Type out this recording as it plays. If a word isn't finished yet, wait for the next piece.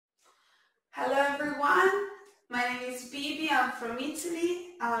I'm from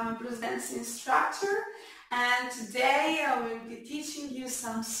Italy. I'm a blues dance instructor, and today I will be teaching you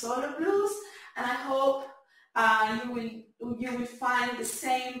some solo blues, and I hope you will find the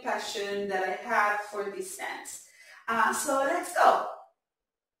same passion that I have for this dance. So let's go.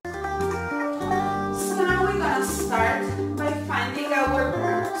 So now we're gonna start by finding our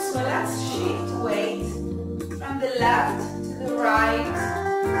groove. So let's shift weight from the left to the right,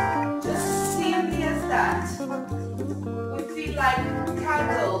 just simply as that. We feel like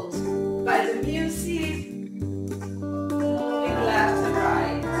cuddled by the music, moving left and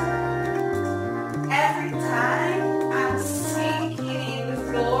right. Every time I'm sinking in the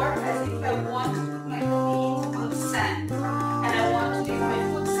floor as if I want to put my feet on the sand and I want to leave my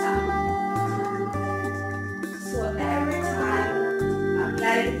foot down. So every time I'm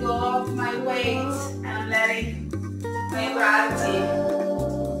letting go of my weight and I'm letting my gravity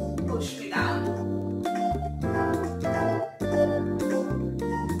push me down.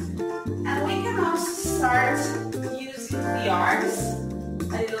 And we can also start using the arms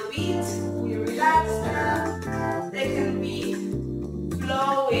a little bit. We relax them. They can be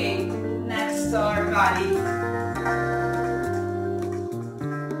flowing next to our body. You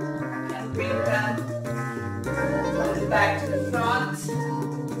can bring them from the back to the front.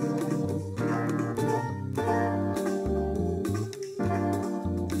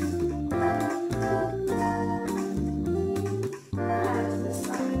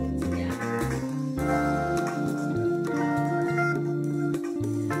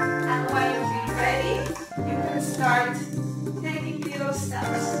 Start taking little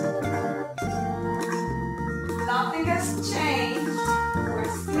steps. Nothing has changed. We're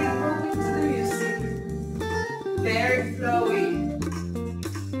still moving to the music. Very flowy.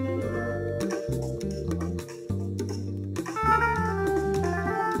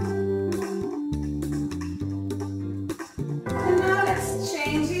 And now let's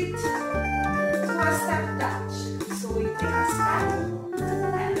change it to a step touch. So we take a step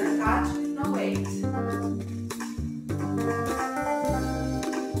and a touch with no weight.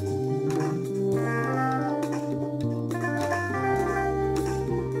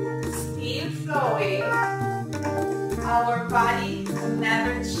 Our body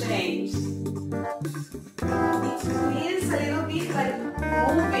never changed. It feels a little bit like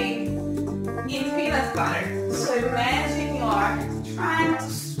moving in peanut butter. So imagine you are trying to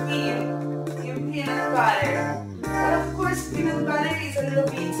swim in peanut butter. But of course peanut butter is a little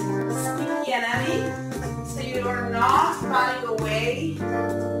bit sticky and heavy. So you are not running away.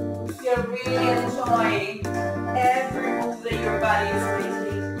 You're really enjoying every move that your body is making.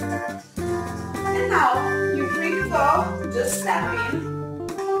 And now, you're free to go, just step in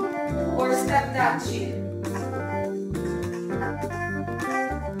or step touching.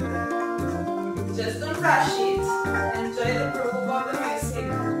 Just don't rush it. Enjoy the groove of the music.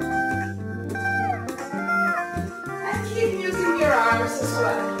 And keep using your arms as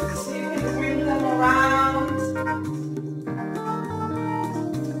well, so you can bring them around.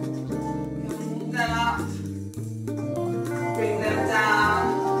 You can move them up, bring them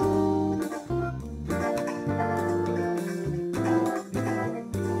down.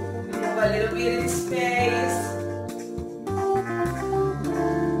 A little bit in space.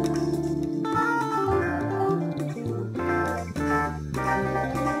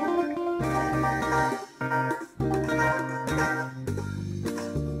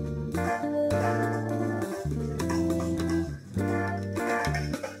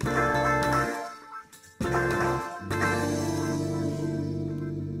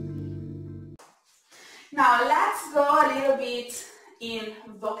 Now let's go a little bit in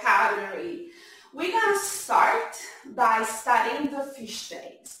vocabulary. We're gonna start by studying the fish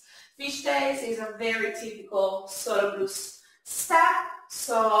days. Fish days is a very typical solo blues step,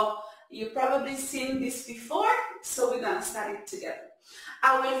 so you've probably seen this before, so we're gonna study it together.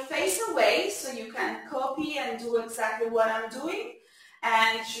 I will face away so you can copy and do exactly what I'm doing,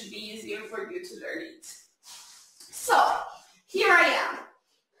 and it should be easier for you to learn it. So, here I am.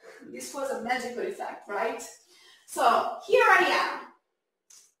 This was a magical effect, right? So, here I am.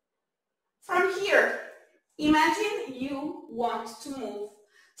 From here, imagine you want to move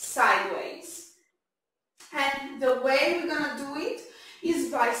sideways. And the way we're going to do it is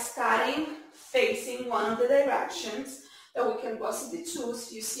by starting facing one of the directions that we can possibly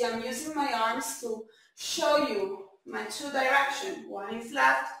choose. You see, I'm using my arms to show you my two directions. One is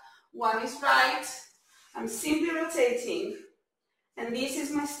left, one is right. I'm simply rotating, and this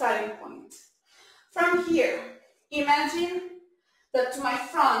is my starting point. From here, imagine that to my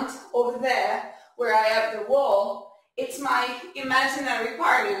front over there, where I have the wall, it's my imaginary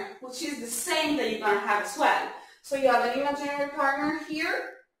partner, which is the same that you're going to have as well. So you have an imaginary partner here.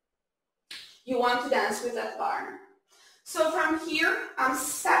 You want to dance with that partner. So from here, I'm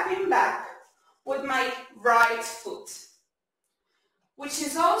stepping back with my right foot, which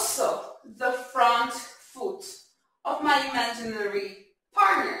is also the front foot of my imaginary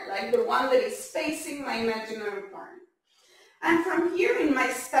partner, like the one that is facing my imaginary partner. And from here, in my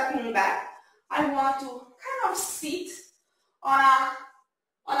stepping back, I want to kind of sit on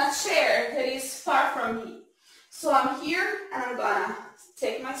a chair that is far from me. So I'm here and I'm gonna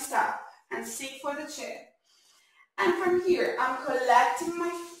take my step and sit for the chair. And from here, I'm collecting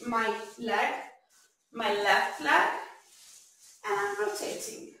my leg, my left leg, and I'm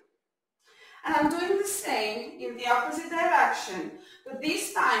rotating. And I'm doing the same in the opposite direction, but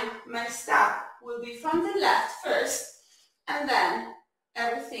this time my step will be from the left first, and then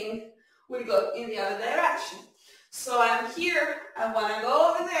everything will go in the other direction. So I'm here, I want to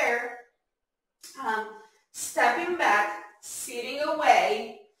go over there, stepping back, sitting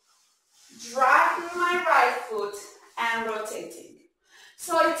away, dragging my right foot and rotating.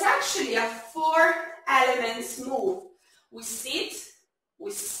 So it's actually a 4 elements move. We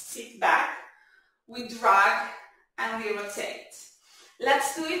sit back, we drag, and we rotate.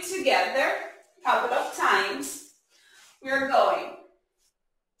 Let's do it together a couple of times. We're going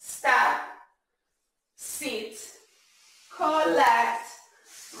step, sit, collect,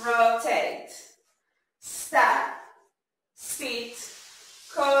 rotate. Step, sit,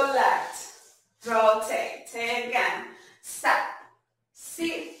 collect, rotate. Again, step,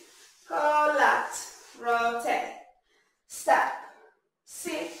 sit, collect, rotate. Step,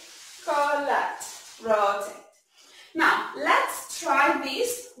 sit, collect, rotate. Now, let's try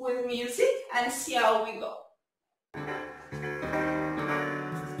this with music and see how we go.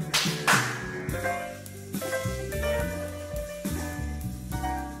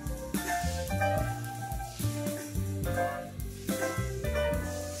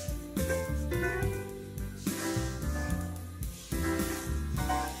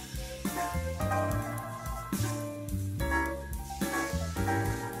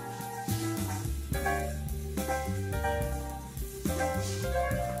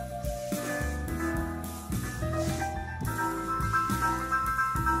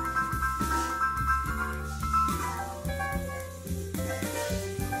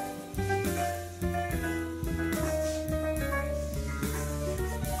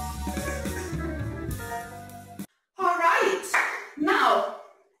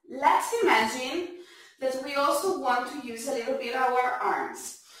 Imagine that we also want to use a little bit our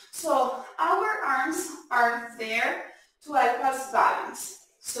arms. So our arms are there to help us balance.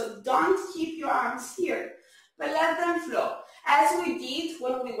 So don't keep your arms here, but let them flow, as we did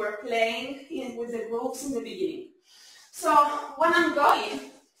when we were playing with the groups in the beginning. So when I'm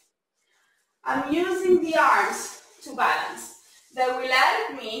going, I'm using the arms to balance. They will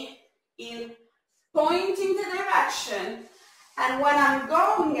help me in pointing the direction, and when I'm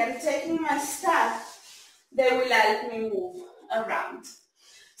going and taking my step, they will help me move around.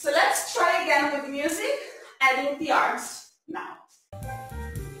 So let's try again with music, adding the arms now.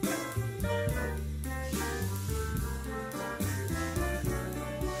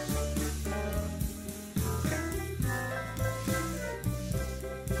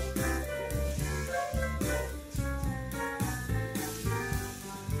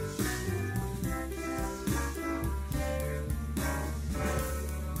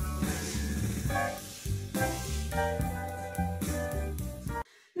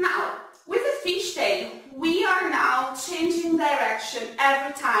 We are now changing direction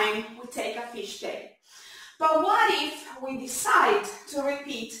every time we take a fishtail. But what if we decide to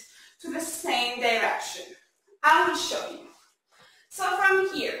repeat to the same direction? I will show you. So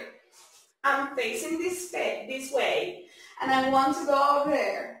from here, I'm facing this way, and I want to go over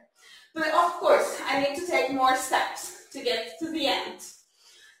there. But of course, I need to take more steps to get to the end.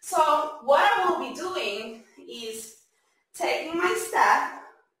 So what I will be doing is taking my step,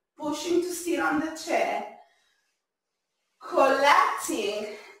 pushing to sit on the chair, collecting,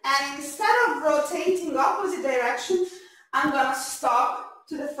 and instead of rotating opposite direction, I'm gonna stop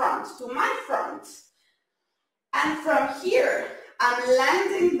to the front, to my front. And from here, I'm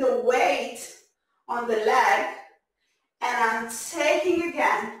landing the weight on the leg, and I'm taking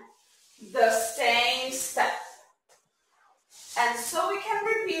again the same step. And so we can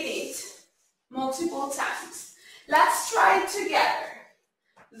repeat it multiple times. Let's try it together.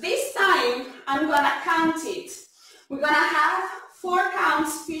 This time, I'm gonna count it. We're gonna have 4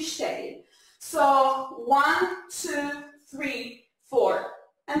 counts fishtail. So 1, 2, 3, 4.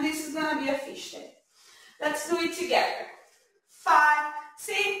 And this is gonna be a fishtail. Let's do it together. 5,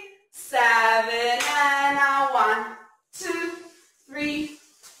 6, 7, and now 1,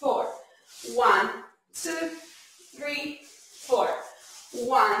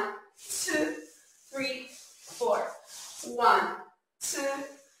 2,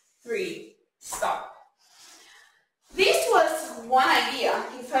 3, stop. This was one idea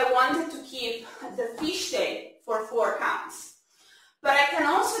if I wanted to keep the fishtail for 4 counts. But I can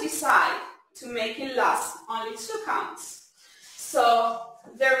also decide to make it last only 2 counts. So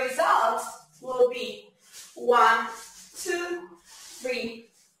the result will be 1, 2, 3,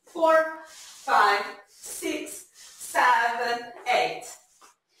 4, 5, 6, 7, 8.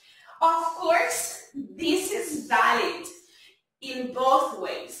 Of course, this is valid in both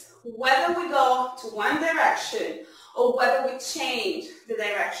ways, whether we go to one direction or whether we change the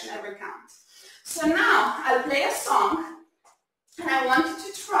direction every count. So now I'll play a song and I want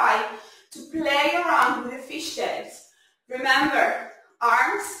you to try to play around with the fishtails. Remember,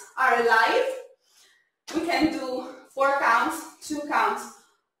 arms are alive. We can do 4 counts, 2 counts,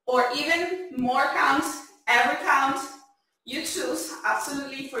 or even more counts, every count you choose,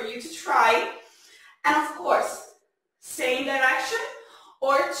 absolutely for you to try. And of course, same direction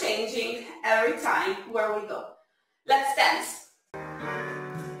or changing every time where we go. Let's dance.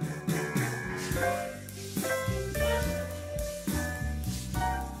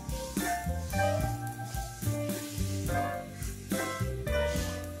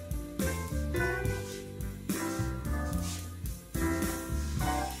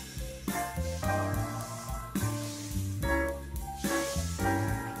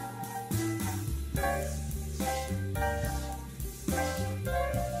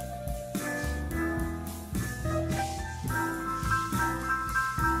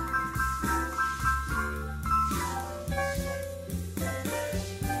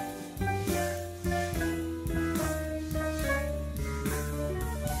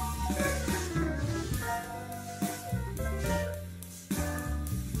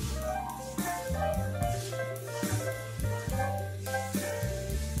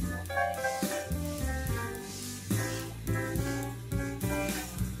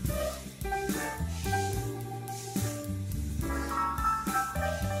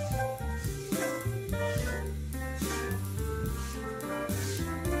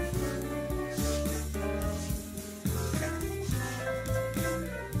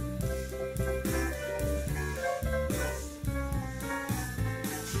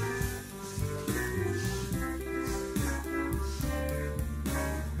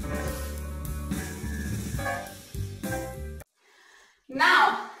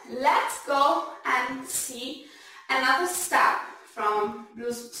 Now, let's go and see another step from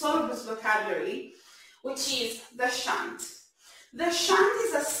Solo Blues vocabulary, which is the shunt. The shunt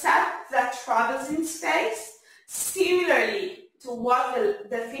is a step that travels in space, similarly to what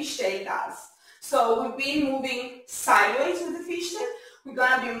the fishtail does. So we've been moving sideways with the fishtail, we're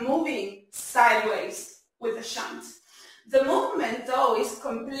going to be moving sideways with the shunt. The movement, though, is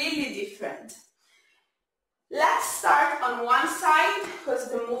completely different. Let's start on one side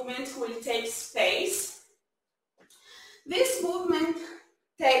because the movement will take space. This movement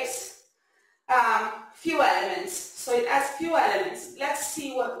takes few elements, so it has few elements. Let's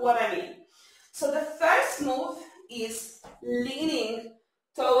see what I mean. So the first move is leaning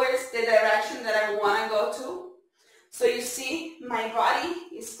towards the direction that I want to go to. So you see my body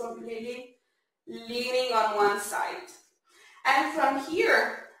is completely leaning on one side. And from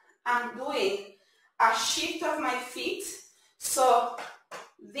here, I'm doing a shift of my feet, so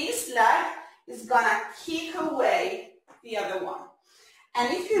this leg is gonna kick away the other one.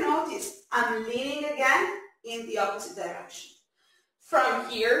 And if you notice, I'm leaning again in the opposite direction. From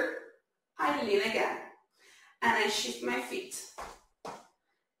here, I lean again, and I shift my feet. And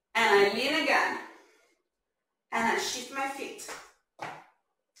I lean again, and I shift my feet. And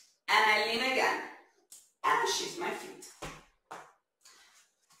I lean again, and I shift my feet.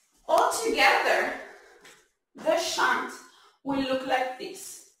 All together, the shunt will look like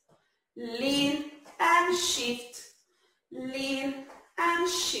this. Lean and shift, lean and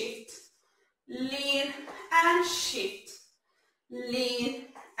shift, lean and shift, lean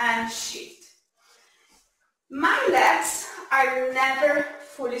and shift. My legs are never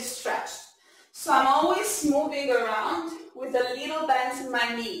fully stretched, so I'm always moving around with a little bend in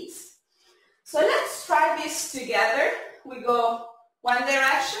my knees. So let's try this together. We go one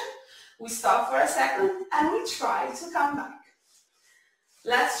direction, we stop for a second, and we try to come back.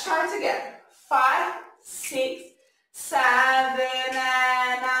 Let's try together. 5, 6, 7, and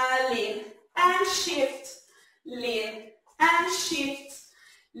I lean and shift, lean and shift,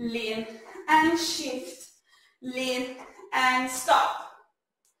 lean and shift, lean and stop.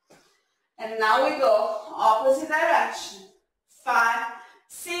 And now we go opposite direction. 5,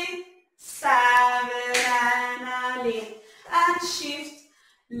 6, 7, and I lean and shift,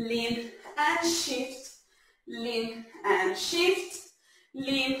 lean and shift, lean and shift,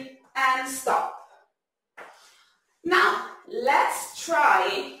 lean, and stop. Now, let's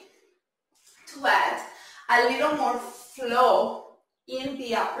try to add a little more flow in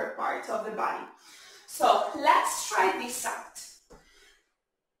the upper part of the body. So let's try this out.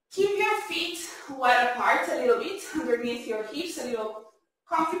 Keep your feet wide apart a little bit, underneath your hips, a little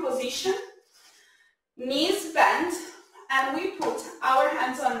comfy position. Knees bent, and we put our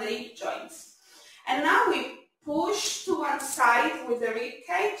hands on the hip joints. And now we push to one side with the rib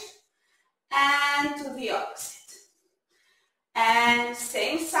cage and to the opposite. And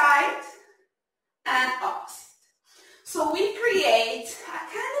same side and opposite. So we create a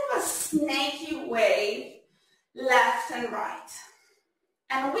kind of a snaky wave, left and right.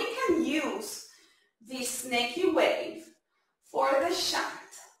 And we can use this snaky wave for the shunt.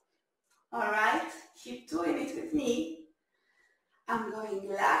 All right, keep doing it with me. I'm going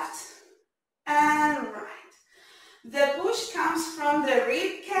left and right. The push comes from the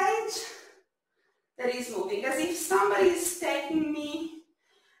rib cage that is moving, as if somebody is taking me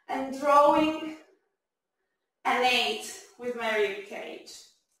and drawing an 8 with my rib cage.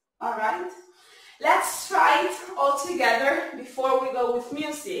 All right? Let's try it all together before we go with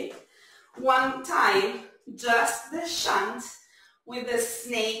music. One time, just the shunt with the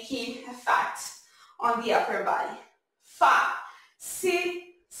snaky effect on the upper body. 5, 6,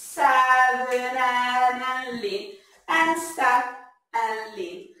 7, and lean. And step, and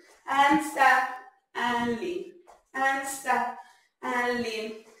lean. And step, and lean. And step, and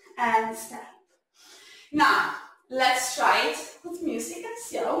lean. And step. Now, let's try it with music and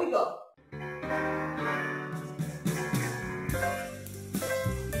see how we go.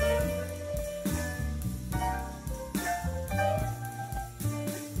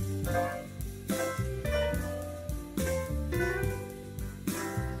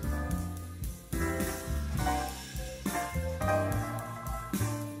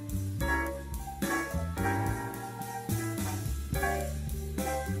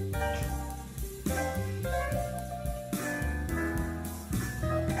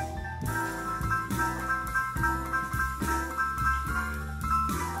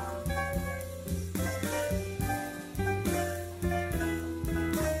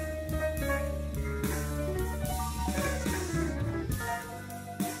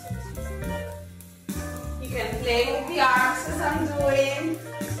 You can play with the arms as I'm doing.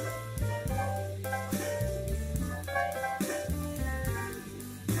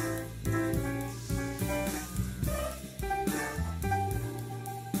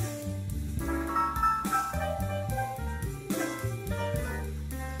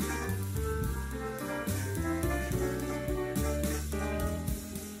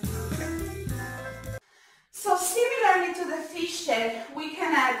 So similarly to the fish head, we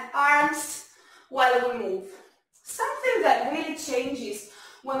can add arms while we move. Something that really changes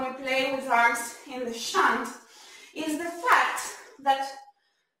when we play with arms in the shunt is the fact that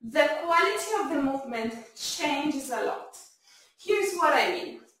the quality of the movement changes a lot. Here's what I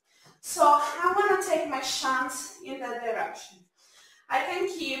mean. So I want to take my shunt in that direction. I can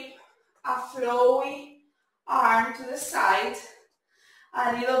keep a flowy arm to the side,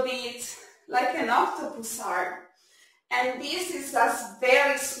 a little bit like an octopus arm. And this is a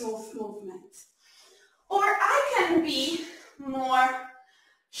very smooth movement. Or I can be more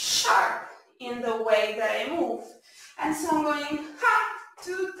sharp in the way that I move. And so I'm going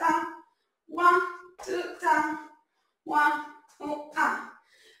 2 down, 1, 2 down, 1, 2 up.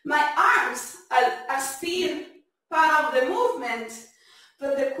 My arms are still part of the movement,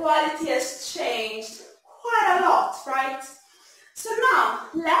 but the quality has changed quite a lot, right? So now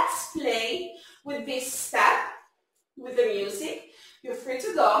let's play with this step, with the music. You're free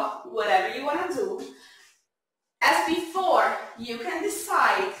to go, whatever you want to do. As before, you can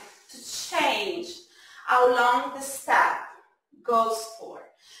decide to change how long the step goes for.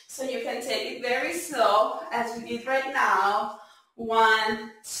 So you can take it very slow, as we did right now.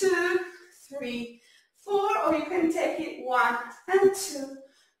 1, 2, 3, 4, or you can take it 1 and 2,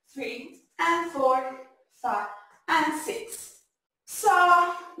 3 and 4, 5 and 6.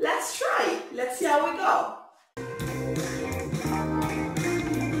 So let's try. Let's see how we go.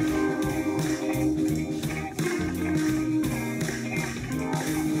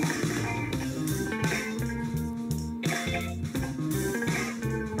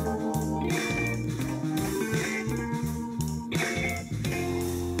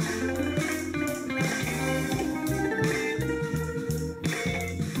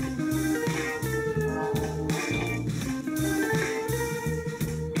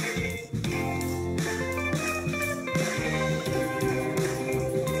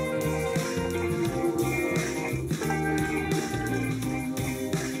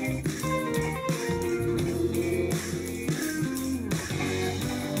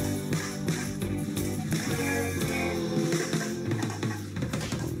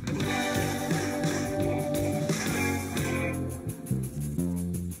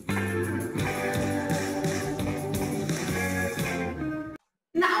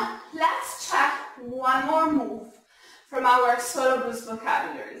 introduce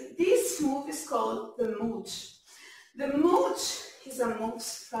vocabulary. This move is called the mooch. The mooch is a move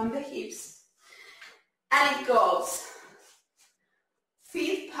from the hips, and it goes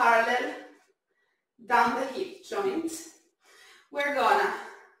feet parallel down the hip joint. We're gonna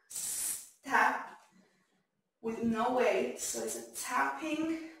tap with no weight, so it's a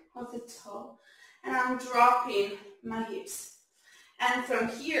tapping of the toe, and I'm dropping my hips. And from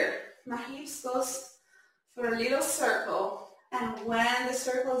here, my hips goes for a little circle, and when the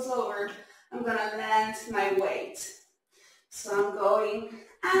circle's over, I'm gonna land my weight. So I'm going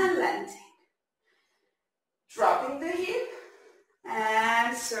and landing. Dropping the hip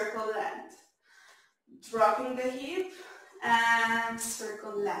and circle land. Dropping the hip and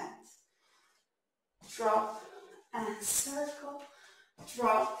circle land. Drop and circle.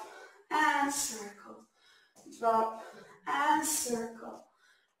 Drop and circle. Drop and circle.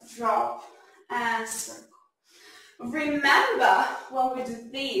 Drop and circle. Remember when we do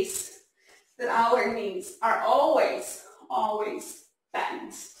this, that our knees are always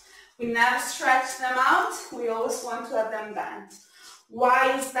bent. We never stretch them out. We always want to have them bent.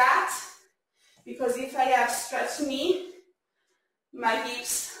 Why is that? Because if I have stretched knee, my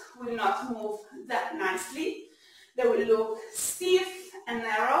hips will not move that nicely. They will look stiff and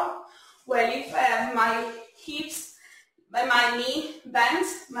narrow. Well, if I have my hips, my knee bent,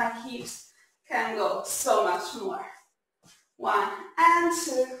 my hips can go so much more. 1 and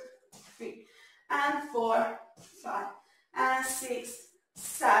 2, 3 and 4, 5 and 6,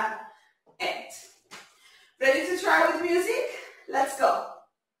 7, 8. Ready to try with music? Let's go.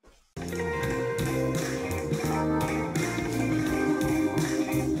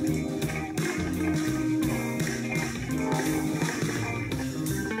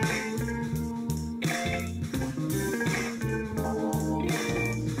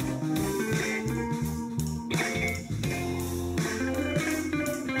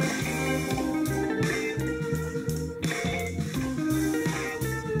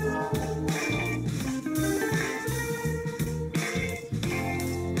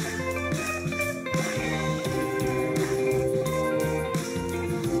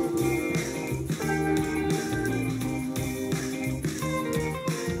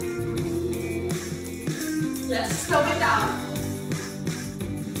 Let's slow it down.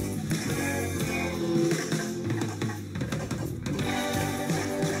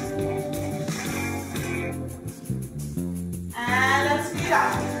 And let's speed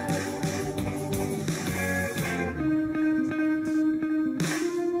up.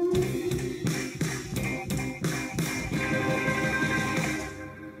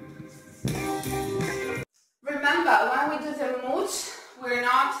 Remember, when we do the mooch, we're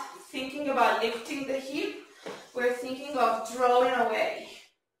not thinking about lifting the hip. We're thinking of drawing away,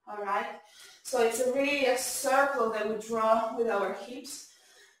 all right? So it's really a circle that we draw with our hips,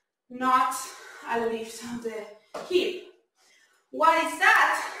 not a lift of the hip. Why is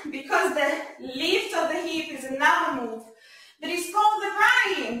that? Because the lift of the hip is another move that is called the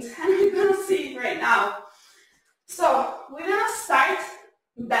grind, and we're gonna see it right now. So we're gonna start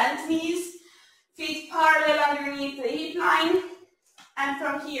bent knees, feet parallel underneath the hip line, and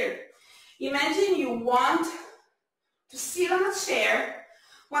from here, imagine you want to sit on a chair,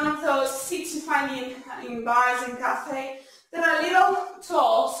 one of those seats you find in bars and cafes that are a little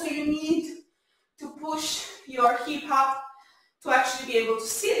tall, so you need to push your hip up to actually be able to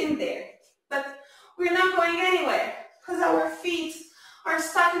sit in there. But we're not going anywhere because our feet are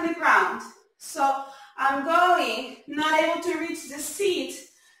stuck in the ground. So I'm going, not able to reach the seat,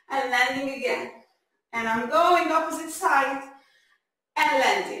 and landing again. And I'm going opposite side and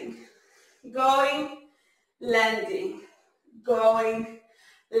landing. Going, landing, going,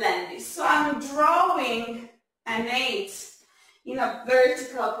 landing. So I'm drawing an 8 in a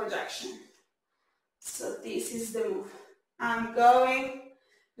vertical projection. So this is the move. I'm going,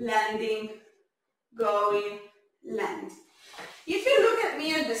 landing, going, land. If you look at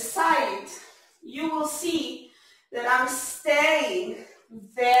me on the side, you will see that I'm staying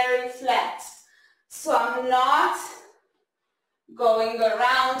very flat. So I'm not going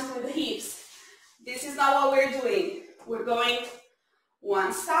around with the hips. This is not what we're doing. We're going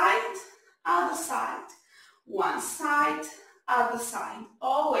one side, other side, one side, other side.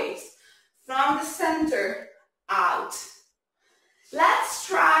 Always from the center out. Let's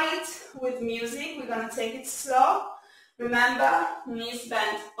try it with music. We're going to take it slow. Remember, knees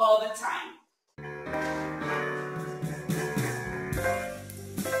bent all the time.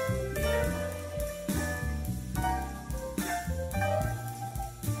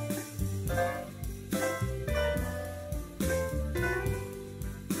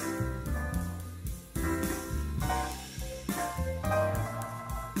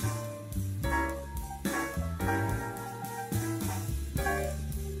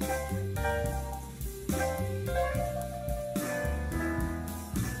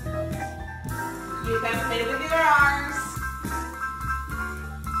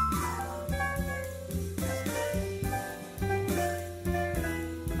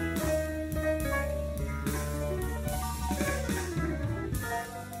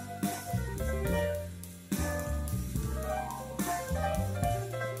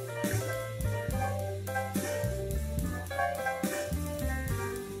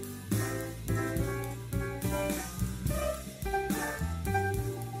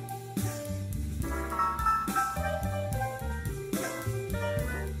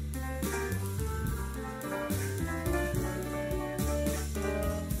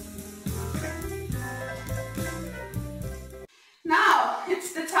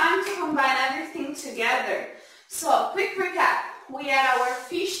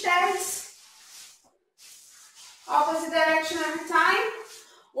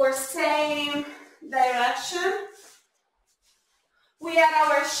 or same direction. We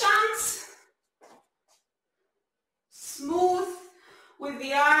add our shanks, smooth with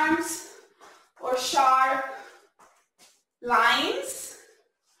the arms or sharp lines.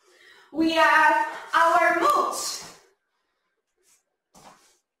 We add our moves.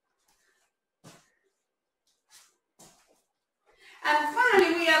 And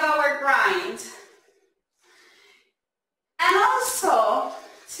finally, we have our grind. And also,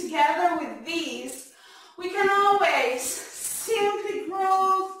 together with these, we can always simply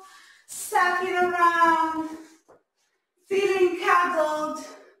groove, stacking around, feeling cuddled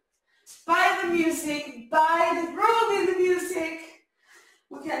by the music, by the groove in the music.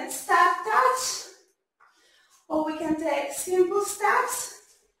 We can step touch, or we can take simple steps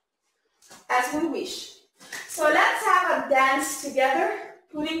as we wish. So let's have a dance together,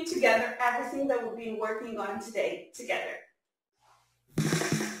 putting together everything that we've been working on today together.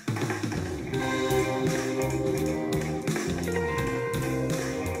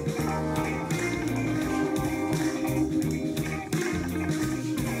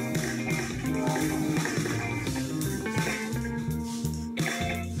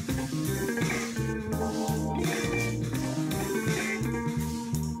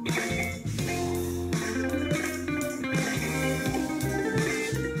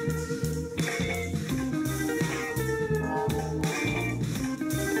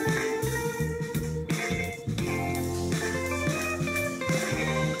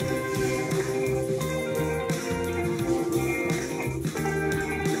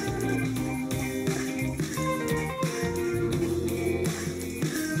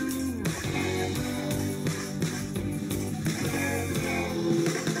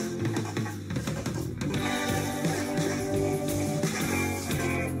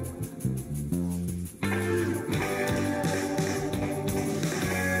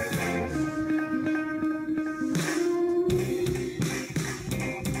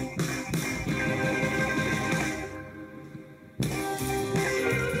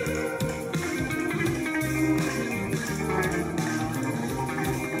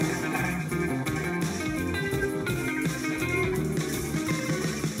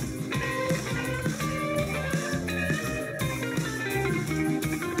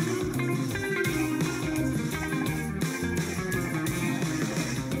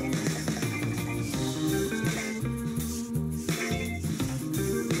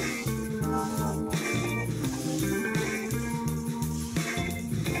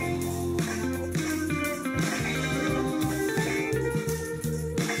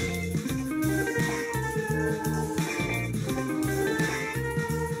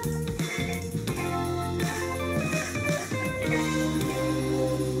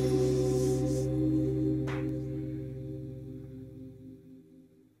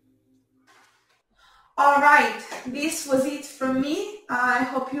 All right, this was it from me. I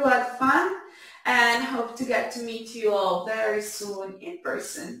hope you had fun and hope to get to meet you all very soon in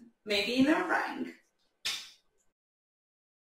person, maybe in a ring.